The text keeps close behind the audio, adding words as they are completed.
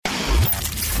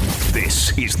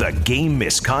This is the Game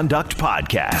Misconduct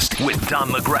Podcast with Don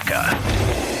LaGreca.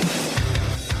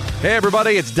 Hey,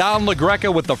 everybody, it's Don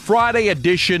LaGreca with the Friday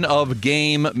edition of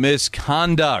Game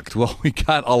Misconduct. Well, we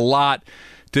got a lot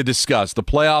to discuss. The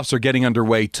playoffs are getting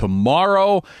underway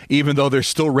tomorrow, even though there's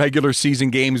still regular season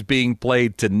games being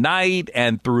played tonight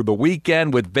and through the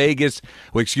weekend with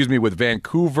with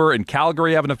Vancouver and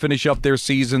Calgary having to finish up their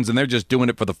seasons, and they're just doing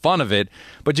it for the fun of it.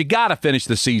 But you got to finish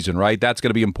the season, right? That's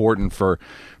going to be important for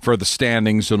the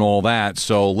standings and all that.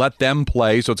 So let them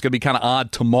play. So it's going to be kind of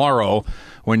odd tomorrow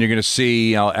when you're going to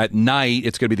see at night,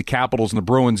 it's going to be the Capitals and the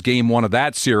Bruins game one of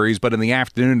that series. But in the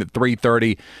afternoon at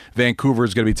 3:30, Vancouver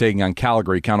is going to be taking on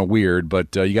Calgary. Kind of weird,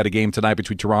 but you got a game tonight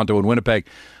between Toronto and Winnipeg.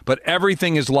 But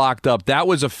everything is locked up. That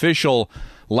was official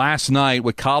last night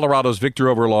with Colorado's victory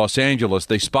over Los Angeles.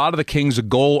 They spotted the Kings a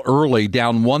goal early,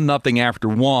 down 1-0 after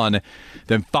one,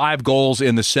 then 5 goals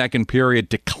in the second period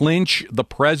to clinch the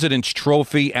President's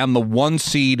Trophy and the 1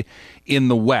 seed in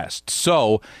the West.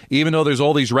 So even though there's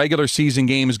all these regular season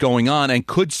games going on and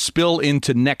could spill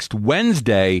into next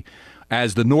Wednesday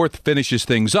as the North finishes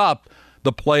things up,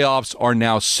 the playoffs are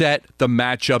now set. The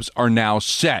matchups are now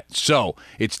set. So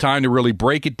it's time to really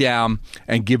break it down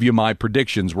and give you my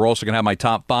predictions. We're also going to have my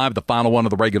top 5, the final one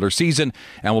of the regular season,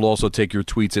 and we'll also take your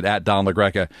tweets at Don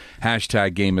LaGreca,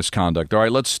 hashtag Game Misconduct. All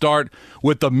right, let's start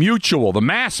with the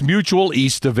Mass Mutual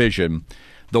East Division.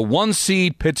 The 1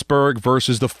 seed Pittsburgh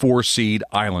versus the 4 seed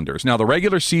Islanders. Now, the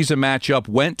regular season matchup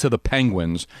went to the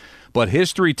Penguins, but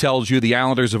history tells you the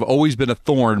Islanders have always been a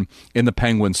thorn in the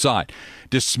Penguins' side.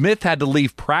 DeSmith had to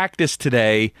leave practice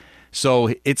today,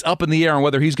 so it's up in the air on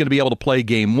whether he's going to be able to play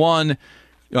Game 1.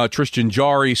 Tristan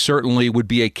Jarry certainly would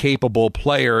be a capable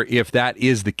player if that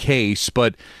is the case,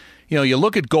 but you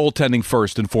look at goaltending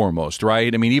first and foremost,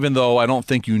 right? I mean, even though I don't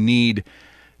think you need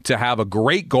to have a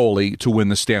great goalie to win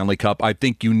the Stanley Cup, I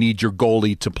think you need your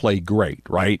goalie to play great,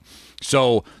 right?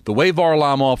 So the way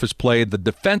Varlamov has played, the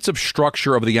defensive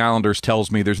structure of the Islanders tells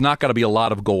me there's not going to be a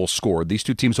lot of goals scored. These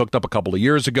two teams hooked up a couple of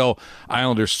years ago.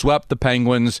 Islanders swept the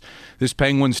Penguins. This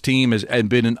Penguins team has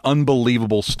been an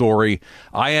unbelievable story.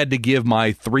 I had to give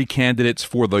my 3 candidates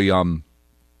for the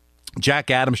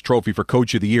Jack Adams Trophy for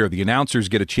Coach of the Year. The announcers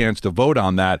get a chance to vote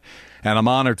on that, and I'm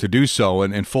honored to do so.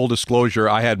 And in full disclosure,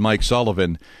 I had Mike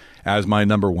Sullivan as my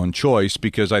number 1 choice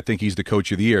because I think he's the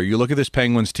Coach of the Year. You look at this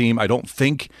Penguins team, I don't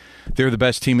think they're the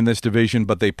best team in this division,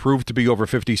 but they proved to be over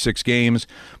 56 games,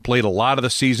 played a lot of the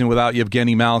season without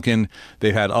Yevgeny Malkin.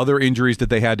 They've had other injuries that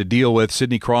they had to deal with.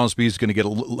 Sidney Crosby is going to get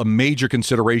a major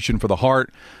consideration for the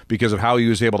Hart because of how he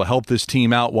was able to help this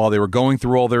team out while they were going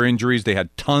through all their injuries. They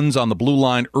had tons on the blue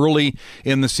line early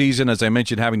in the season, as I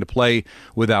mentioned, having to play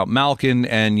without Malkin,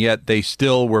 and yet they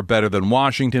still were better than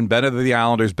Washington, better than the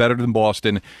Islanders, better than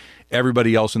Boston,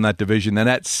 everybody else in that division, and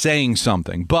that's saying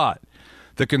something. But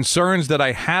the concerns that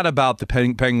I had about the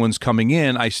Penguins coming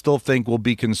in, I still think will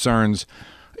be concerns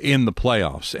in the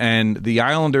playoffs. And the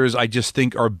Islanders, I just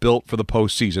think, are built for the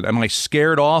postseason. Am I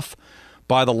scared off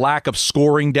by the lack of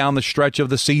scoring down the stretch of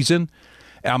the season?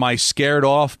 Am I scared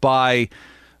off by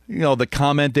the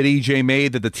comment that EJ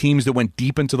made that the teams that went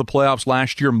deep into the playoffs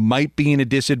last year might be in a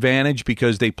disadvantage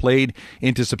because they played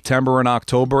into September and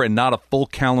October and not a full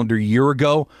calendar year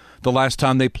ago the last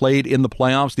time they played in the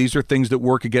playoffs? These are things that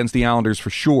work against the Islanders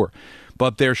for sure.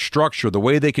 But their structure, the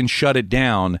way they can shut it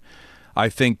down, I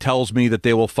think tells me that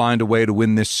they will find a way to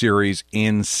win this series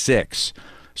in 6.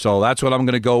 So that's what I'm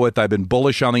going to go with. I've been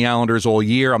bullish on the Islanders all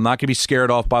year. I'm not going to be scared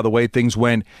off by the way things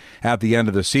went at the end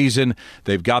of the season.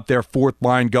 They've got their 4th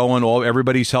line going.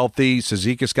 Everybody's healthy.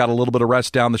 Cizikas got a little bit of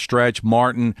rest down the stretch.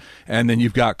 Martin, and then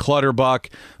you've got Clutterbuck.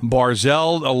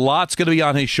 Barzal, a lot's going to be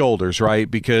on his shoulders,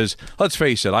 right? Because, let's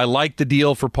face it, I like the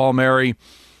deal for Palmieri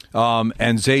and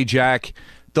Zajac.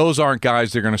 Those aren't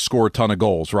guys that are going to score a ton of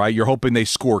goals, right? You're hoping they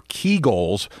score key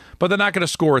goals, but they're not going to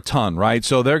score a ton, right?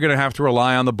 So they're going to have to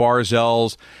rely on the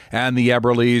Barzals and the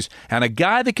Eberles. And a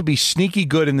guy that could be sneaky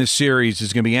good in this series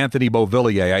is going to be Anthony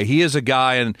Beauvillier. He is a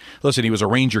guy, and listen, he was a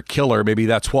Ranger killer. Maybe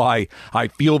that's why I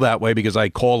feel that way, because I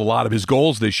called a lot of his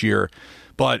goals this year.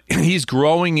 But he's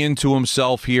growing into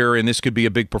himself here, and this could be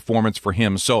a big performance for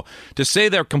him. So to say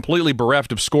they're completely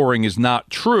bereft of scoring is not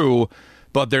true,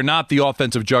 but they're not the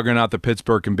offensive juggernaut that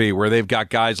Pittsburgh can be, where they've got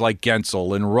guys like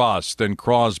Gensel and Rust and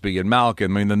Crosby and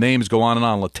Malkin. I mean, the names go on and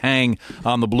on. Letang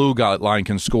on the blue line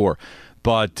can score.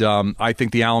 But I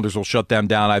think the Islanders will shut them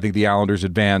down. I think the Islanders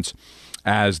advance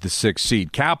as the 6th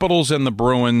seed. Capitals and the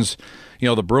Bruins.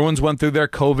 The Bruins went through their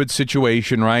COVID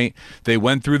situation, right? They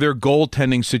went through their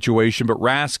goaltending situation, but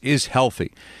Rask is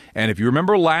healthy. And if you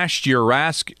remember last year,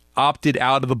 Rask opted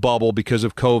out of the bubble because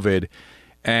of COVID.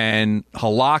 and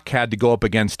Halak had to go up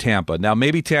against Tampa. Now,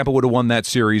 maybe Tampa would have won that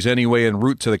series anyway en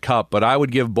route to the Cup, but I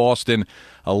would give Boston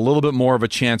a little bit more of a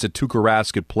chance at Tuukka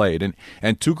Rask had played.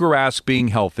 And Tuukka Rask being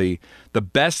healthy, the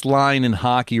best line in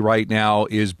hockey right now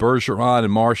is Bergeron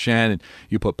and Marchand, and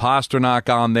you put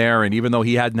Pasternak on there, and even though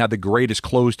he hadn't had the greatest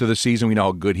close to the season, we know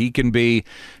how good he can be.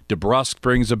 DeBrusk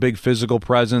brings a big physical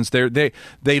presence. They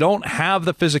don't have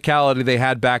the physicality they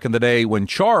had back in the day when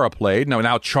Chara played.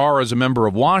 Now Chara is a member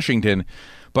of Washington,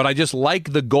 but I just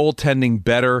like the goaltending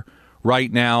better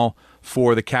right now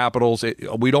for the Capitals.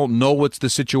 We don't know what's the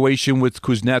situation with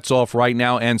Kuznetsov right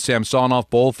now and Samsonov.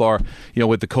 Both are,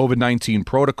 with the COVID-19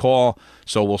 protocol.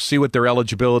 So we'll see what their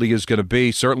eligibility is going to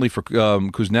be. Certainly for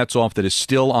Kuznetsov, that is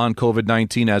still on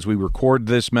COVID-19 as we record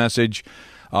this message.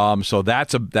 So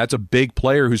that's a big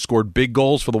player who scored big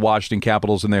goals for the Washington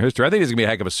Capitals in their history. I think it's going to be a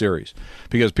heck of a series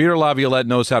because Peter Laviolette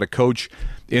knows how to coach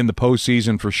in the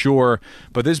postseason for sure.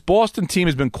 But this Boston team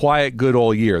has been quiet good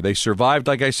all year. They survived,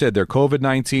 like I said, their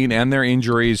COVID-19 and their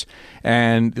injuries.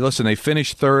 And listen, they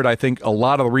finished third. I think a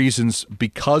lot of the reasons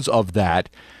because of that.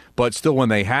 But still, when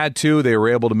they had to, they were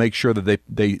able to make sure that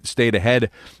they stayed ahead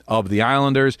of the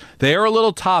Islanders. They are a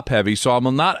little top-heavy, so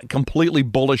I'm not completely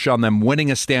bullish on them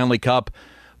winning a Stanley Cup.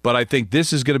 But I think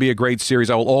this is going to be a great series.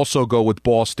 I will also go with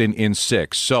Boston in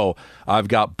 6. So I've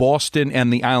got Boston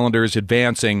and the Islanders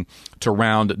advancing to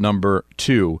round number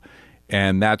 2.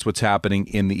 And that's what's happening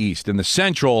in the East. In the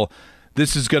Central,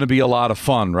 this is going to be a lot of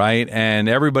fun, right? And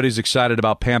everybody's excited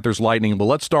about Panthers Lightning. But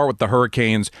let's start with the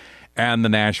Hurricanes and the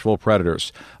Nashville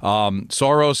Predators.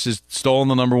 Soros has stolen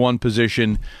the number 1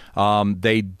 position.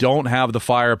 They don't have the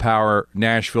firepower,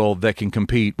 Nashville, that can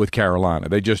compete with Carolina.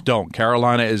 They just don't.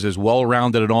 Carolina is as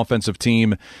well-rounded an offensive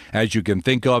team as you can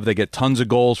think of. They get tons of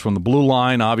goals from the blue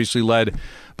line, obviously led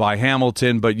by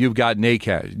Hamilton, but you've got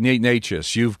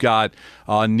Necas, you've got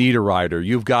Niederreiter,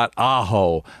 you've got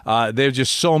Aho. There's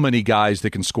just so many guys that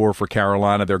can score for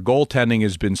Carolina. Their goaltending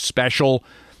has been special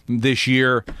this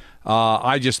year.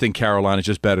 I just think Carolina is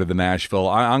just better than Nashville.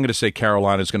 I'm going to say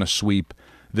Carolina is going to sweep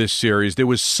this series. There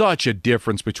was such a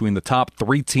difference between the top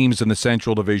 3 teams in the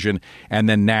Central Division and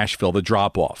then Nashville, the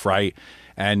drop-off, right?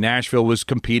 And Nashville was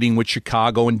competing with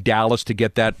Chicago and Dallas to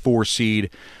get that 4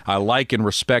 seed. I like and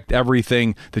respect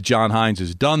everything that John Hines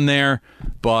has done there,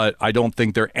 but I don't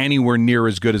think they're anywhere near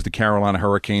as good as the Carolina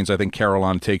Hurricanes. I think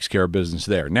Carolina takes care of business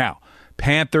there. Now,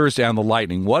 Panthers and the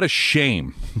Lightning. What a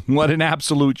shame. What an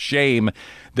absolute shame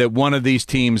that one of these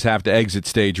teams have to exit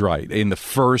stage right in the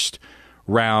first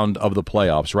round of the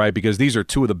playoffs, right? Because these are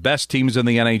 2 of the best teams in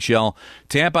the NHL.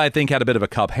 Tampa, I think, had a bit of a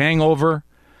cup hangover.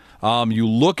 You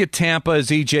look at Tampa, as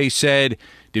EJ said,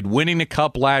 did winning the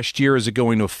cup last year, is it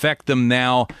going to affect them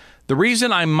now? The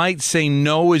reason I might say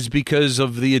no is because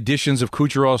of the additions of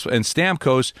Kucherov and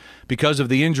Stamkos. Because of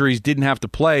the injuries, didn't have to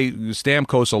play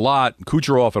Stamkos a lot,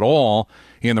 Kucherov at all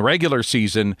in the regular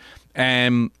season.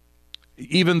 And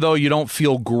even though you don't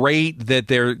feel great that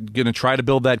they're going to try to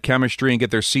build that chemistry and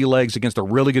get their sea legs against a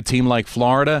really good team like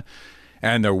Florida,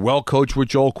 and they're well coached with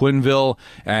Joel Quenneville,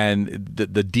 and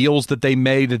the deals that they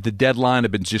made at the deadline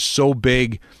have been just so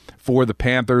big for the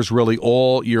Panthers really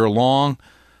all year long.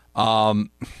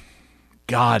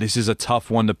 God, this is a tough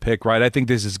one to pick, right? I think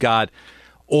this has got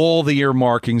all the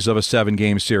earmarkings of a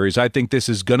 7-game series. I think this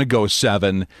is going to go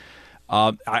 7.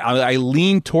 I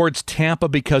lean towards Tampa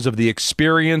because of the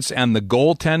experience and the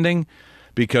goaltending,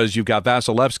 because you've got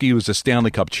Vasilevsky, who's a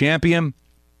Stanley Cup champion.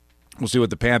 We'll see what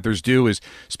the Panthers do. Is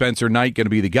Spencer Knight going to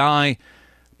be the guy?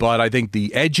 But I think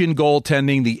the edge in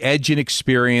goaltending, the edge in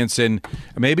experience, and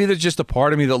maybe there's just a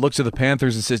part of me that looks at the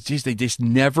Panthers and says, geez, they just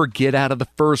never get out of the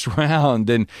first round.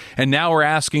 And now we're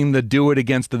asking them to do it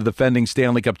against the defending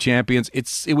Stanley Cup champions.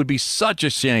 It would be such a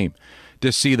shame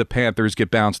to see the Panthers get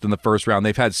bounced in the first round.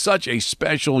 They've had such a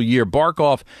special year.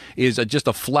 Barkov is just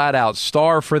a flat-out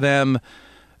star for them.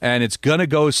 And it's going to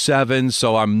go 7,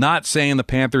 so I'm not saying the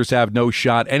Panthers have no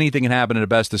shot. Anything can happen in a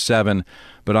best of 7,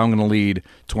 but I'm going to lead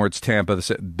towards Tampa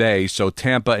Bay. So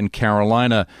Tampa and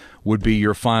Carolina would be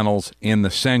your finals in the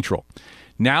Central.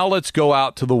 Now let's go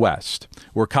out to the West,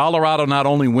 where Colorado not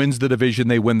only wins the division,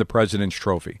 they win the President's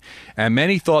Trophy. And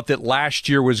many thought that last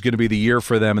year was going to be the year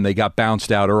for them, and they got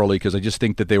bounced out early because I just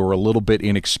think that they were a little bit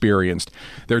inexperienced.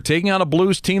 They're taking on a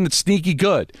Blues team that's sneaky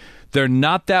good. They're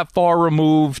not that far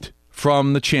removed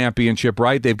from the championship,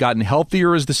 right? They've gotten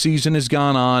healthier as the season has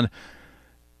gone on,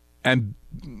 and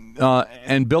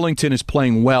Billington is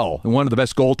playing well, and one of the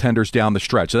best goaltenders down the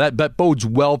stretch. So that bodes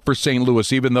well for St.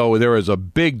 Louis, even though there is a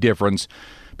big difference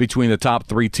between the top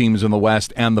 3 teams in the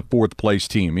West and the 4th-place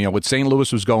team. You know, what St.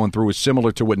 Louis was going through is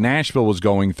similar to what Nashville was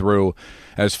going through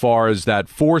as far as that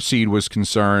 4 seed was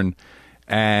concerned.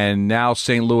 and now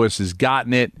St. Louis has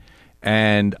gotten it,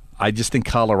 and I just think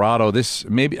Colorado, this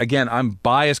maybe, again, I'm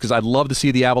biased because I'd love to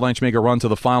see the Avalanche make a run to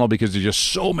the final because there's just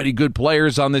so many good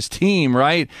players on this team,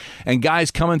 right? And guys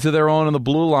coming to their own in the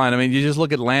blue line. I mean, you just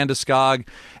look at Landeskog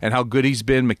and how good he's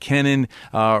been. McKinnon,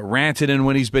 Rantanen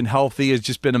when he's been healthy has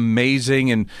just been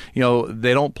amazing. And,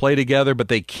 they don't play together, but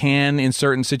they can in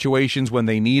certain situations when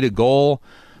they need a goal,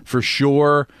 for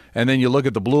sure. And then you look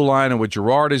at the blue line and what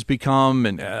Girard has become,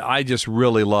 and I just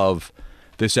really love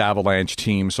this Avalanche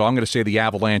team. So I'm going to say the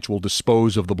Avalanche will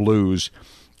dispose of the Blues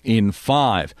in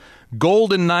 5.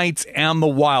 Golden Knights and the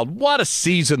Wild. What a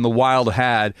season the Wild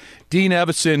had. Dean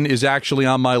Evason is actually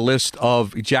on my list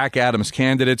of Jack Adams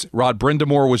candidates. Rod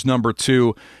Brind'Amour was number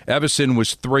 2. Evason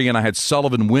was 3, and I had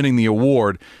Sullivan winning the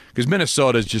award because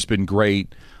Minnesota has just been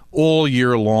great all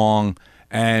year long.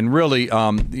 And really,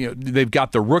 they've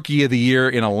got the Rookie of the Year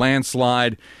in a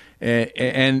landslide.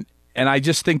 And I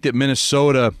just think that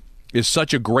Minnesota is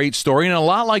such a great story, and a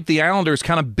lot like the Islanders,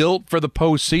 kind of built for the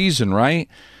postseason, right?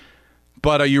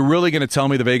 But are you really going to tell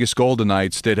me the Vegas Golden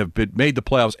Knights that have made the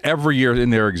playoffs every year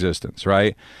in their existence,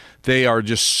 right? They are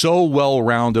just so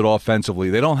well-rounded offensively.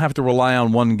 They don't have to rely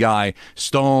on one guy.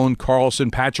 Stone,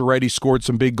 Carlson, Pacioretty scored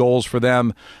some big goals for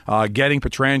them. Getting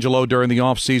Pietrangelo during the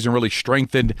offseason really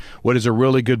strengthened what is a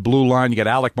really good blue line. You got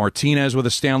Alec Martinez with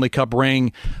a Stanley Cup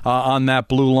ring on that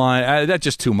blue line. That's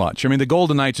just too much. I mean, the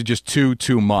Golden Knights are just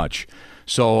too much.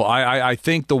 So I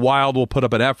think the Wild will put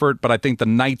up an effort, but I think the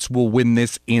Knights will win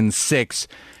this in 6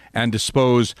 and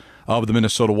dispose of the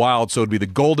Minnesota Wild. So it'd be the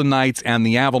Golden Knights and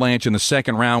the Avalanche in the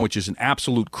second round, which is an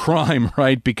absolute crime,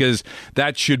 right? Because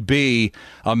that should be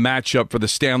a matchup for the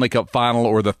Stanley Cup final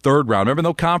or the third round. Remember,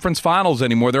 no conference finals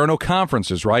anymore. There are no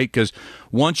conferences, right? Because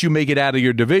once you make it out of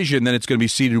your division, then it's going to be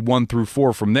seeded 1 through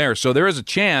 4 from there. So there is a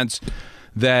chance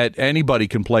that anybody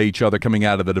can play each other coming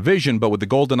out of the division, but with the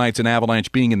Golden Knights and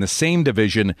Avalanche being in the same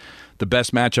division, the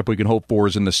best matchup we can hope for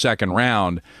is in the second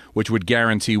round, which would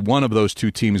guarantee one of those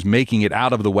two teams making it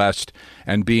out of the West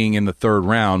and being in the third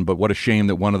round. But what a shame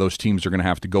that one of those teams are going to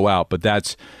have to go out. But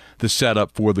that's the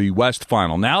setup for the West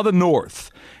final. Now the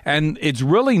North, and it's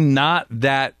really not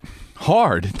that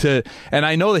hard to, and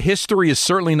I know the history is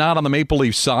certainly not on the Maple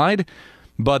Leafs side,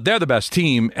 but they're the best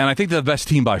team, and I think they're the best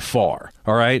team by far,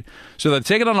 all right? So they're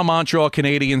taking on a Montreal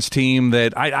Canadiens team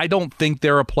that I don't think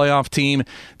they're a playoff team.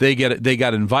 They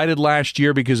got invited last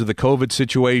year because of the COVID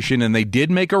situation, and they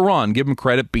did make a run, give them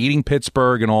credit, beating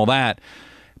Pittsburgh and all that.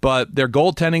 But their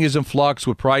goaltending is in flux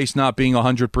with Price not being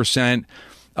 100%.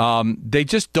 They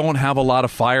just don't have a lot of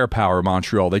firepower,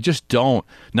 Montreal. They just don't.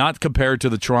 Not compared to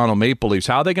the Toronto Maple Leafs.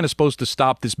 How are they supposed to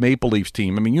stop this Maple Leafs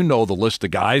team? I mean, you know the list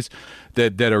of guys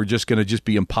that are just going to just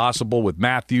be impossible with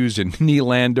Matthews and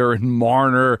Nylander and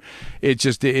Marner.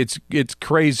 It's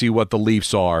crazy what the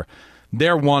Leafs are.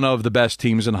 They're one of the best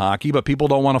teams in hockey, but people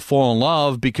don't want to fall in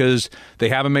love because they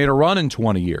haven't made a run in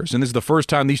 20 years. And this is the first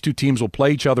time these two teams will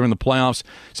play each other in the playoffs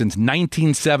since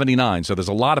 1979. So there's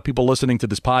a lot of people listening to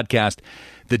this podcast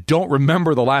that don't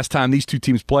remember the last time these two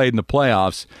teams played in the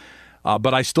playoffs.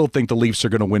 But I still think the Leafs are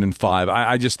going to win in 5.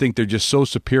 I just think they're just so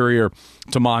superior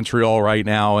to Montreal right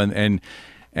now. And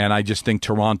I just think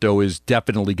Toronto is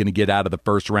definitely going to get out of the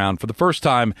first round for the first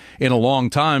time in a long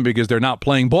time because they're not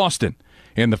playing Boston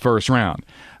in the first round.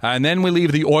 And then we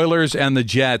leave the Oilers and the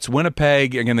Jets.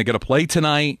 Winnipeg, again, they're going to play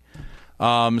tonight.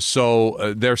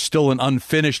 So they're still an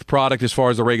unfinished product as far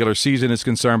as the regular season is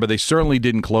concerned, but they certainly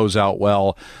didn't close out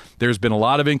well. There's been a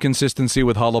lot of inconsistency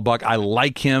with Hellebuyck. I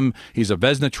like him. He's a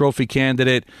Vezina Trophy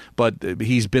candidate, but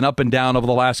he's been up and down over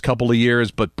the last couple of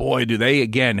years. But boy, do they,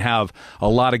 again, have a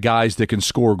lot of guys that can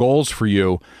score goals for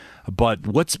you. But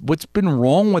what's been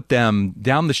wrong with them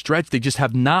down the stretch? They just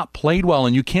have not played well,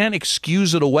 and you can't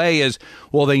excuse it away as,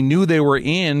 well, they knew they were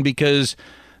in because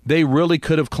they really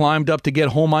could have climbed up to get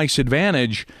home ice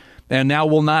advantage, and now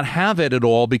will not have it at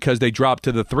all because they dropped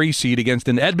to the 3 seed against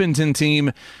an Edmonton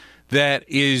team that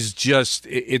is just,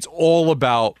 it's all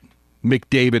about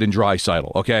McDavid and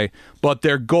Draisaitl, okay? But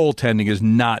their goaltending is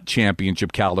not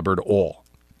championship caliber at all.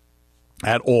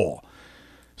 At all.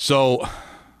 So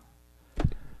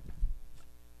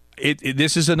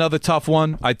this is another tough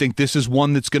one. I think this is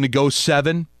one that's going to go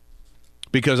 7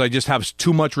 because I just have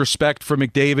too much respect for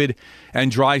McDavid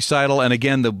and Draisaitl. And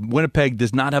again, the Winnipeg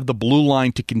does not have the blue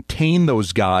line to contain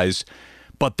those guys,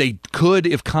 but they could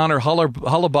if Connor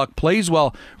Hellebuyck plays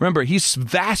well. Remember, he's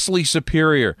vastly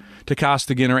superior to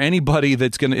Costigan or anybody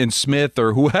that's going to, in Smith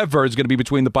or whoever is going to be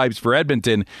between the pipes for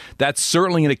Edmonton. That's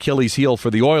certainly an Achilles heel for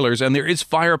the Oilers, and there is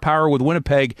firepower with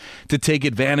Winnipeg to take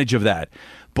advantage of that.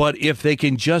 But if they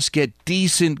can just get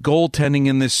decent goaltending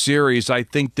in this series, I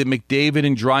think that McDavid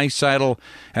and Draisaitl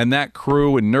and that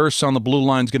crew and Nurse on the blue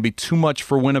line is going to be too much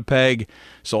for Winnipeg.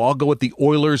 So I'll go with the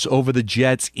Oilers over the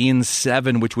Jets in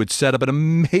 7, which would set up an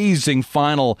amazing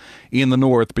final in the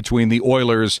North between the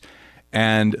Oilers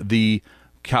and the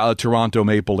Toronto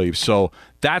Maple Leafs. So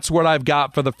that's what I've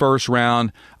got for the first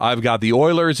round. I've got the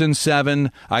Oilers in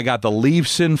 7. I got the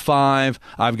Leafs in 5.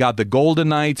 I've got the Golden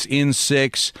Knights in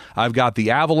 6. I've got the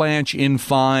Avalanche in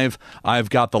 5. I've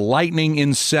got the Lightning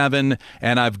in 7.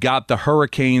 And I've got the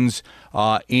Hurricanes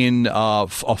in a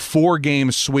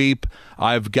 4-game sweep.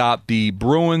 I've got the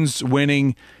Bruins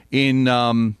winning in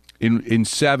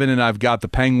 7, and I've got the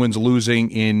Penguins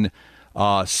losing in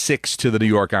 6 to the New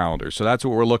York Islanders. So that's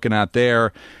what we're looking at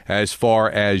there as far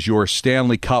as your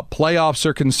Stanley Cup playoffs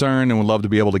are concerned, and we'd love to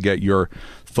be able to get your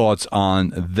thoughts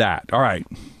on that. All right.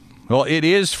 Well, it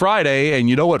is Friday, and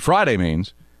you know what Friday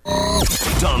means.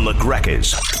 Don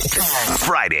LaGreca's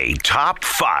Friday Top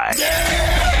 5.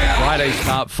 Friday's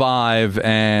Top 5,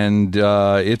 and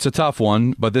it's a tough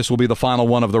one, but this will be the final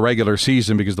one of the regular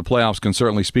season because the playoffs can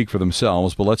certainly speak for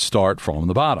themselves, but let's start from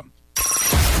the bottom.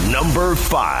 Number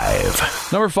 5.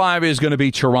 Number 5 is going to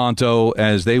be Toronto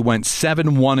as they went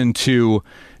 7-1-2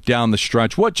 down the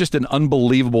stretch. What just an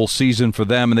unbelievable season for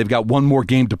them, and they've got one more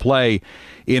game to play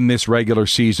in this regular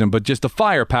season, but just the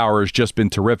firepower has just been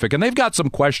terrific, and they've got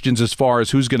some questions as far as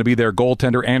who's going to be their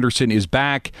goaltender. Anderson is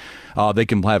back. They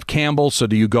can have Campbell, so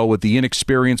do you go with the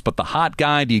inexperienced but the hot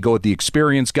guy? Do you go with the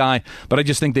experienced guy? But I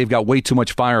just think they've got way too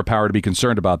much firepower to be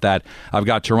concerned about that. I've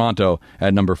got Toronto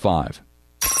at number 5.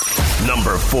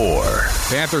 Number 4.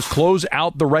 Panthers close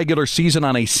out the regular season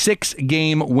on a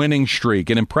 6-game winning streak,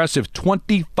 an impressive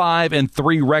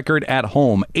 25-3 record at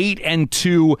home,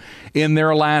 8-2 in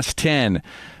their last 10.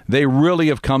 They really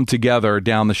have come together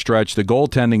down the stretch. The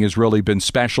goaltending has really been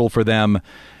special for them,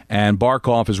 and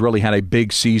Barkov has really had a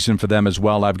big season for them as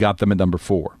well. I've got them at number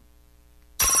 4.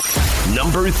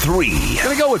 Number 3.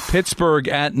 Going to go with Pittsburgh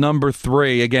at number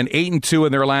 3. Again, 8-2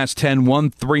 in their last 10, won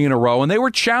 3 in a row. And they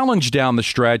were challenged down the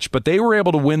stretch, but they were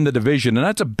able to win the division. And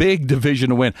that's a big division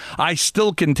to win. I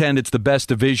still contend it's the best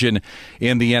division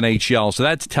in the NHL. So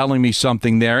that's telling me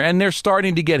something there. And they're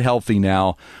starting to get healthy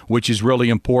now, which is really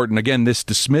important. Again, this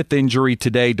DeSmith injury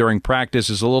today during practice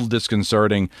is a little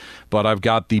disconcerting, but I've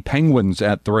got the Penguins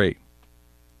at 3.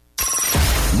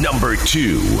 Number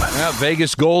 2.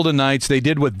 Vegas Golden Knights, they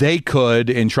did what they could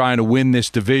in trying to win this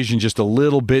division, just a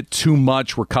little bit too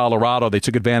much for Colorado. They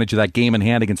took advantage of that game in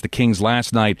hand against the Kings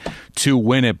last night to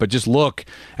win it, but just look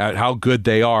at how good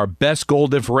they are. Best goal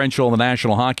differential in the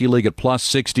National Hockey League at plus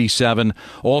 67.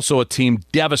 Also a team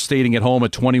devastating at home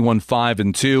at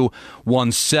 21-5-2.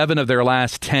 Won 7 of their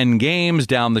last 10 games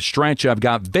down the stretch. I've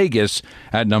got Vegas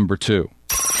at number 2.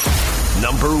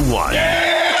 Number 1.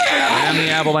 And the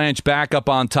Avalanche back up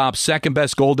on top. Second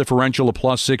best goal differential of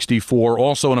plus 64.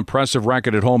 Also an impressive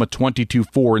record at home at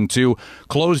 22-4-2.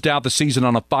 Closed out the season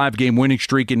on a 5-game winning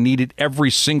streak and needed every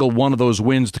single one of those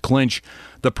wins to clinch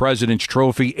the President's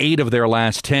Trophy. 8 of their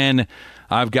last 10.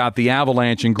 I've got the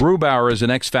Avalanche, and Grubauer is an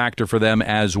X factor for them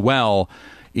as well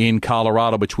in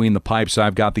Colorado between the pipes.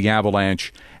 I've got the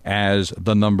Avalanche as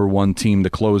the number 1 team to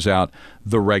close out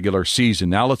the regular season.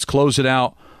 Now let's close it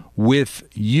out with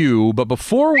you. But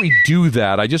before we do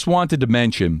that, I just wanted to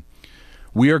mention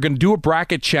we are going to do a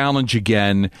bracket challenge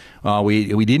again.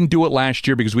 We didn't do it last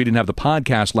year because we didn't have the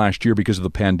podcast last year because of the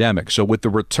pandemic. So with the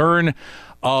return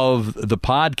of the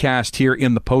podcast here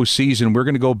in the postseason, we're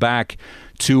going to go back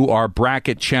to our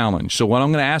bracket challenge. So what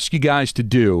I'm going to ask you guys to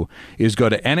do is go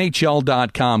to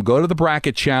NHL.com, go to the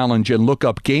bracket challenge, and look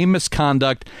up Game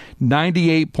Misconduct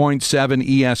 98.7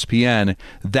 ESPN.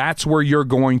 That's where you're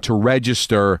going to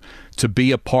register to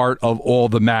be a part of all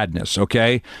the madness,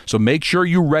 okay? So make sure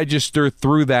you register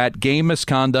through that Game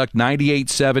Misconduct 98.7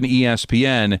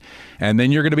 ESPN, and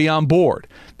then you're going to be on board.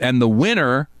 And the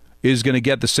winner is going to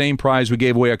get the same prize we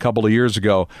gave away a couple of years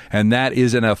ago, and that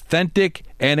is an authentic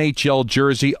NHL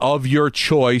jersey of your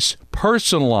choice,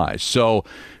 personalized. So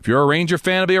if you're a Ranger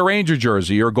fan, it'll be a Ranger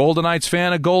jersey. You're a Golden Knights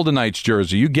fan, a Golden Knights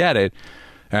jersey. You get it.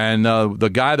 And the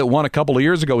guy that won a couple of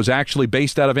years ago was actually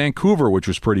based out of Vancouver, which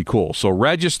was pretty cool. So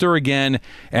register again,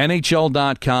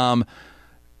 NHL.com.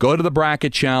 Go to the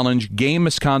bracket challenge, Game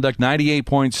Misconduct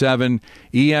 98.7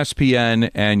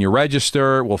 ESPN, and you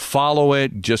register. We'll follow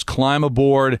it. Just climb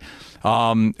aboard.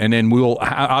 And then we'll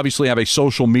obviously have a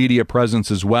social media presence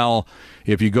as well.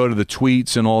 If you go to the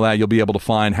tweets and all that, you'll be able to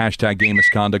find hashtag Game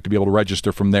Misconduct to be able to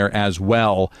register from there as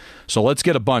well. So let's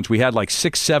get a bunch. We had like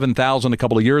 7,000 a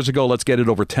couple of years ago. Let's get it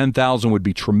over 10,000 would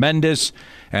be tremendous.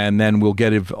 And then we'll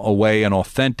get away an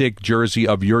authentic jersey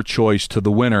of your choice to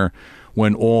the winner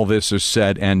when all this is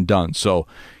said and done. So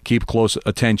keep close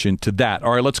attention to that.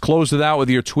 All right, let's close it out with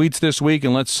your tweets this week,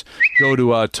 and let's go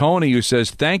to Tony, who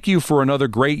says, thank you for another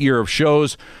great year of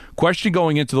shows. Question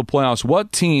going into the playoffs,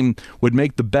 what team would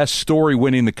make the best story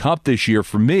winning the Cup this year?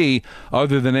 For me,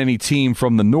 other than any team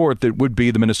from the North, it would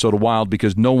be the Minnesota Wild,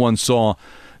 because no one saw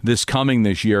this coming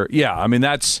this year. Yeah, I mean,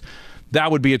 that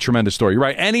would be a tremendous story,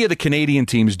 right? Any of the Canadian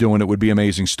teams doing it would be an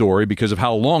amazing story because of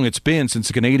how long it's been since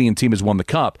the Canadian team has won the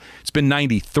Cup. It's been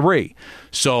 93.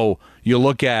 So you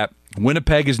look at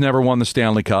Winnipeg has never won the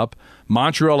Stanley Cup.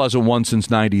 Montreal hasn't won since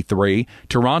 93.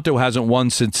 Toronto hasn't won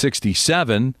since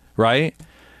 67, right?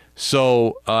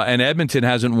 So, and Edmonton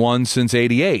hasn't won since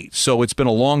 88. So it's been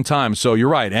a long time. So you're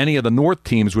right. Any of the North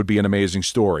teams would be an amazing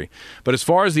story. But as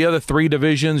far as the other three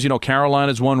divisions,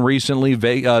 Carolina's won recently.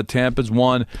 Tampa's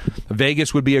won.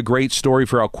 Vegas would be a great story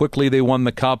for how quickly they won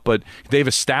the Cup. But they've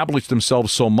established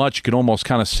themselves so much, you can almost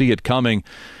kind of see it coming.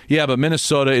 Yeah, but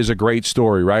Minnesota is a great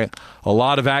story, right? A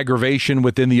lot of aggravation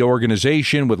within the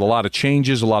organization with a lot of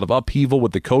changes, a lot of upheaval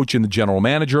with the coach and the general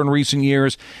manager in recent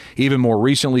years. Even more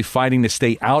recently, fighting to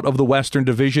stay out of the Western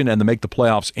Division and to make the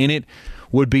playoffs in it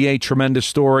would be a tremendous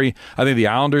story. I think the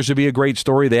Islanders would be a great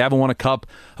story. They haven't won a Cup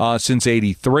since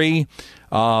 83.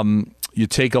 You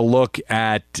take a look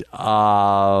at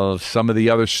some of the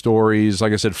other stories.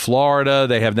 Like I said, Florida,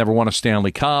 they have never won a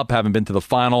Stanley Cup, haven't been to the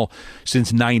final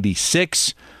since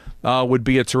 96. Would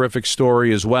be a terrific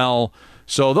story as well.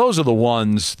 So those are the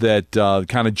ones that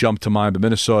kind of jump to mind. But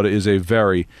Minnesota is a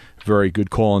very, very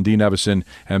good call. And Dean Evison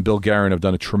and Bill Guerin have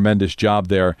done a tremendous job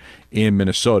there in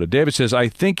Minnesota. David says, I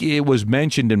think it was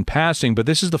mentioned in passing, but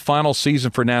this is the final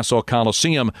season for Nassau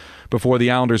Coliseum before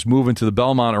the Islanders move into the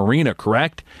Belmont Arena,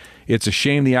 correct? It's a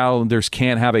shame the Islanders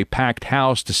can't have a packed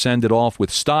house to send it off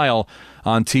with style.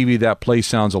 On TV, that place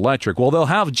sounds electric. Well, they'll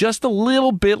have just a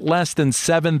little bit less than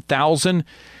 7,000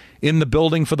 in the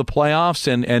building for the playoffs,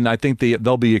 and I think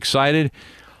they'll be excited.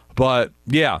 But,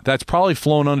 yeah, that's probably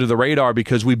flown under the radar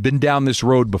because we've been down this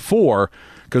road before,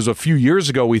 because a few years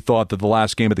ago we thought that the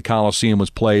last game at the Coliseum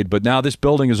was played, but now this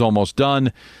building is almost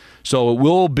done. So it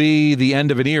will be the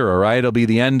end of an era, right? It'll be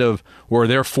the end of where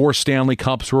their 4 Stanley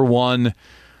Cups were won.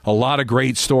 A lot of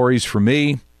great stories for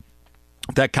me.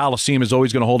 That Coliseum is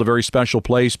always going to hold a very special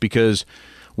place because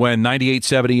when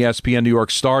 98.7 ESPN New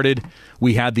York started,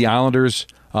 we had the Islanders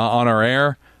on our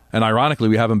air. And ironically,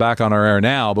 we have them back on our air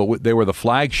now, but they were the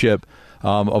flagship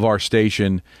of our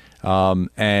station.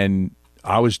 And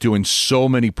I was doing so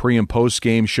many pre- and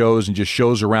post-game shows and just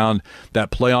shows around that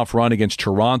playoff run against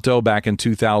Toronto back in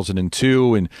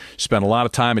 2002 and spent a lot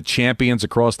of time at Champions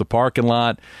across the parking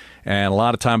lot and a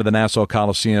lot of time at the Nassau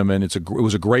Coliseum. And it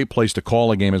was a great place to call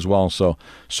a game as well. So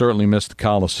certainly missed the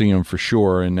Coliseum for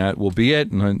sure. And that will be it.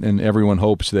 And everyone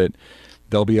hopes that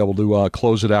they'll be able to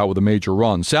close it out with a major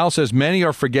run. Sal says, many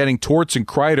are forgetting Torts and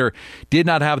Kreider did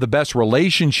not have the best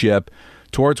relationship.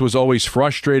 Torts was always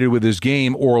frustrated with his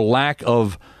game or lack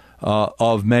of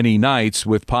many nights,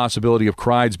 with possibility of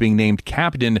Kreider being named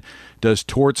captain. Does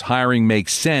Torts' hiring make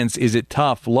sense? Is it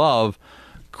tough love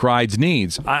Kreider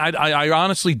needs? I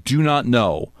honestly do not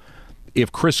know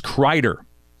if Chris Kreider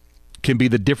can be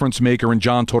the difference maker in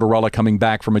John Tortorella coming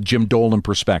back from a Jim Dolan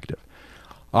perspective.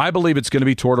 I believe it's going to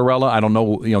be Tortorella. I don't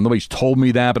know, nobody's told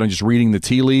me that, but I'm just reading the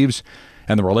tea leaves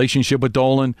and the relationship with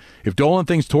Dolan. If Dolan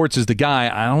thinks Torts is the guy,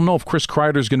 I don't know if Chris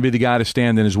Kreider is going to be the guy to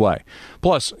stand in his way.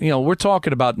 Plus, we're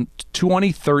talking about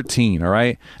 2013, all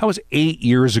right? That was 8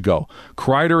 years ago.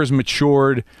 Kreider has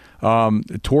matured.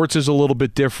 Torts is a little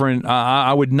bit different.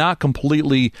 I would not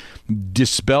completely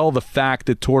dispel the fact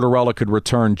that Tortorella could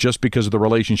return just because of the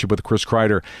relationship with Chris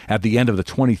Kreider at the end of the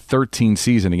 2013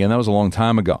 season. Again, that was a long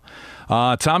time ago.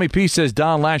 Tommy P. says,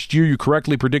 Don, last year you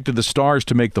correctly predicted the Stars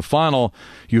to make the final.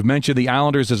 You've mentioned the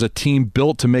Islanders as a team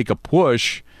built to make a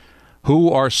push. Who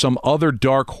are some other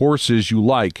dark horses you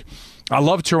like? I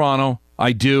love Toronto.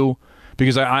 I do,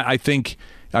 because I think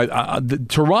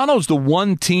Toronto's the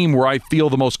one team where I feel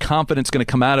the most confidence going to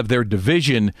come out of their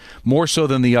division, more so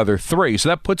than the other three. So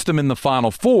that puts them in the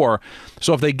Final Four.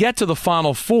 So if they get to the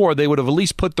Final Four, they would have at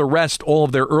least put to rest all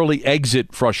of their early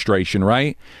exit frustration,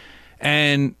 right?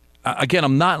 And again,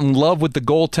 I'm not in love with the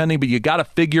goaltending, but you got to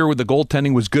figure the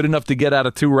goaltending was good enough to get out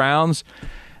of 2 rounds.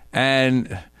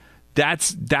 And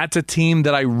that's a team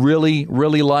that I really,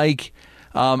 really like.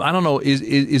 I don't know,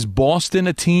 is Boston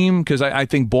a team? Because I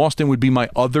think Boston would be my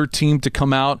other team to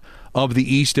come out of the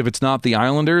East if it's not the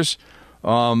Islanders.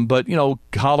 But,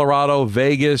 Colorado,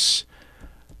 Vegas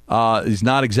is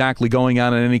not exactly going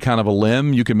out on any kind of a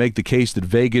limb. You can make the case that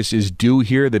Vegas is due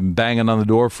here. They've been banging on the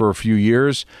door for a few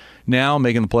years now,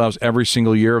 making the playoffs every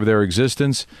single year of their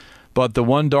existence. But the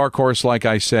one dark horse, like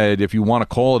I said, if you want to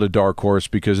call it a dark horse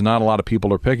because not a lot of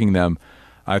people are picking them,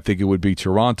 I think it would be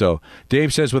Toronto.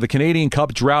 Dave says, with the Canadian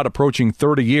Cup drought approaching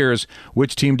 30 years,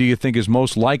 which team do you think is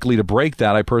most likely to break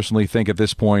that? I personally think at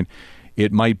this point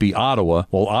it might be Ottawa.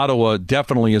 Well, Ottawa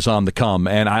definitely is on the come.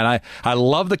 And I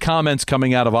love the comments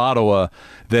coming out of Ottawa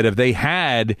that if they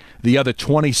had the other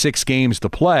 26 games to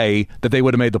play, that they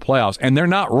would have made the playoffs. And they're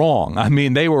not wrong. I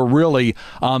mean, they were really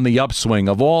on the upswing.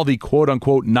 Of all the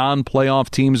quote-unquote non-playoff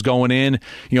teams going in,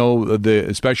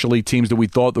 especially teams that we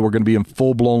thought that were going to be in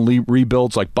full-blown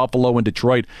rebuilds like Buffalo and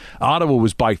Detroit, Ottawa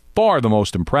was by far the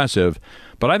most impressive.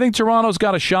 But I think Toronto's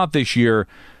got a shot this year.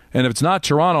 And if it's not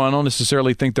Toronto, I don't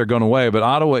necessarily think they're going away. But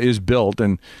Ottawa is built.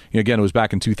 And, again, it was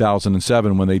back in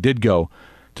 2007 when they did go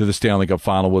to the Stanley Cup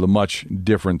final with a much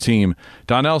different team.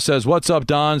 Donnell says, what's up,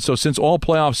 Don? So since all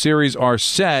playoff series are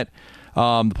set, the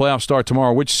playoffs start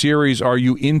tomorrow, which series are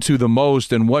you into the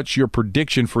most, and what's your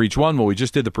prediction for each one? Well, we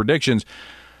just did the predictions.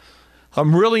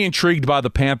 I'm really intrigued by the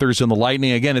Panthers and the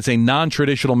Lightning. Again, it's a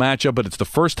non-traditional matchup, but it's the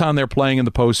first time they're playing in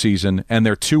the postseason, and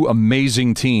they're two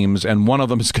amazing teams, and one of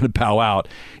them is going to bow out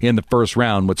in the first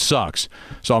round, which sucks.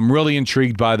 So I'm really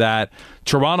intrigued by that.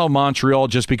 Toronto-Montreal,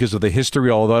 just because of the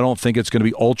history, although I don't think it's going to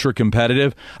be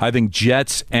ultra-competitive. I think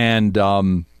Jets and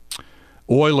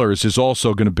Oilers is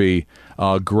also going to be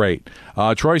great.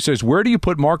 Troy says, where do you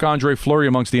put Marc-Andre Fleury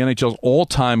amongst the NHL's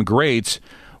all-time greats?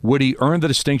 Would he earn the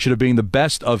distinction of being the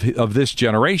best of this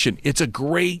generation? It's a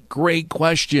great, great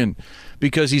question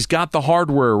because he's got the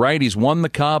hardware, right? He's won the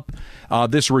Cup.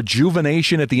 This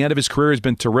rejuvenation at the end of his career has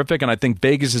been terrific, and I think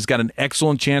Vegas has got an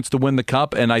excellent chance to win the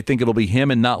Cup, and I think it'll be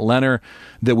him and not Leonard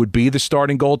that would be the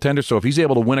starting goaltender. So if he's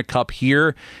able to win a Cup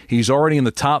here, he's already in the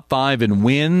top 5 in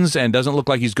wins and doesn't look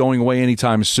like he's going away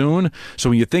anytime soon. So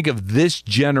when you think of this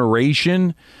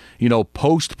generation,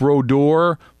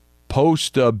 post-Brodeur,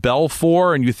 post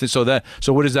Belfour, and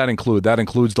so what does that include? That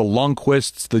includes the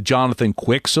Lundqvists, the Jonathan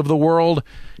Quicks of the world.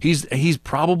 He's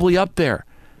probably up there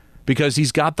because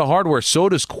he's got the hardware. So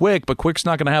does Quick, but Quick's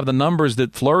not going to have the numbers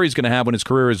that Fleury's going to have when his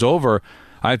career is over.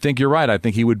 I think you're right. I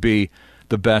think he would be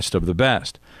the best of the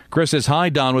best. Chris says, hi,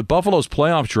 Don. With Buffalo's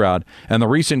playoff drought and the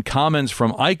recent comments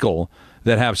from Eichel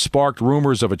that have sparked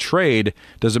rumors of a trade,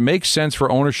 does it make sense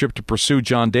for ownership to pursue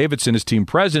John Davidson as team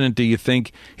president? Do you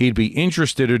think he'd be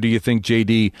interested, or do you think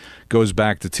JD goes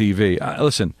back to TV?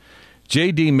 Listen,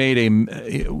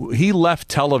 JD he left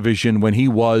television when he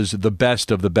was the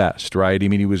best of the best, right? I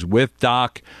mean, he was with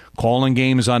Doc, calling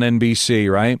games on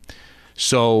NBC, right?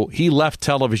 So he left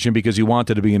television because he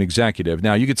wanted to be an executive.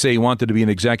 Now, you could say he wanted to be an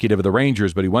executive of the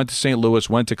Rangers, but he went to St. Louis,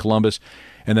 went to Columbus,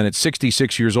 and then at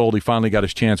 66 years old, he finally got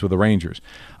his chance with the Rangers.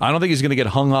 I don't think he's going to get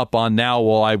hung up on now,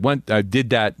 well, I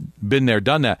did that, been there,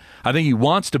 done that. I think he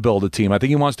wants to build a team. I think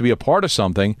he wants to be a part of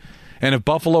something. And if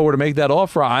Buffalo were to make that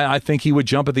offer, I think he would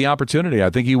jump at the opportunity.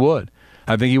 I think he would.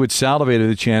 I think he would salivate at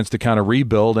the chance to kind of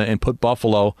rebuild and put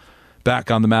Buffalo back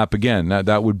on the map again.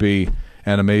 That would be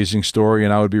an amazing story,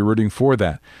 and I would be rooting for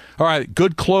that. All right,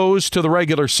 good close to the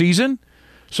regular season.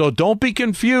 So don't be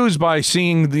confused by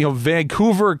seeing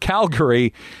Vancouver,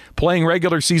 Calgary playing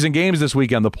regular season games this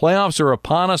weekend. The playoffs are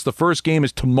upon us. The first game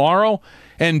is tomorrow,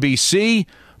 NBC,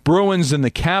 Bruins and the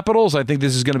Capitals. I think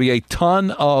this is going to be a ton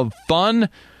of fun.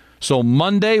 So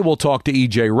Monday, we'll talk to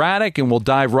E.J. Radick, and we'll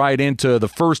dive right into the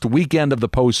first weekend of the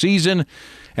postseason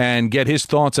and get his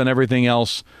thoughts on everything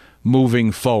else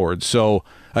moving forward. So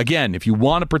again, if you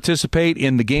want to participate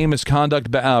in the Game Misconduct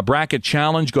Bracket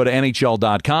Challenge, go to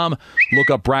NHL.com,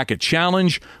 look up Bracket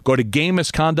Challenge, go to Game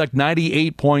Misconduct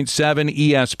 98.7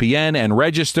 ESPN, and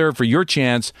register for your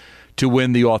chance to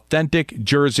win the authentic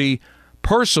jersey,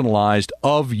 personalized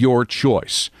of your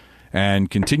choice.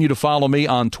 And continue to follow me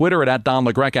on Twitter at Don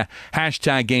LaGreca,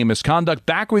 hashtag Game Misconduct.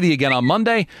 Back with you again on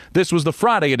Monday. This was the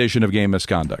Friday edition of Game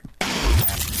Misconduct.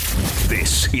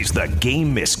 This is the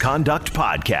Game Misconduct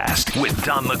Podcast with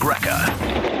Don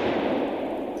LaGreca.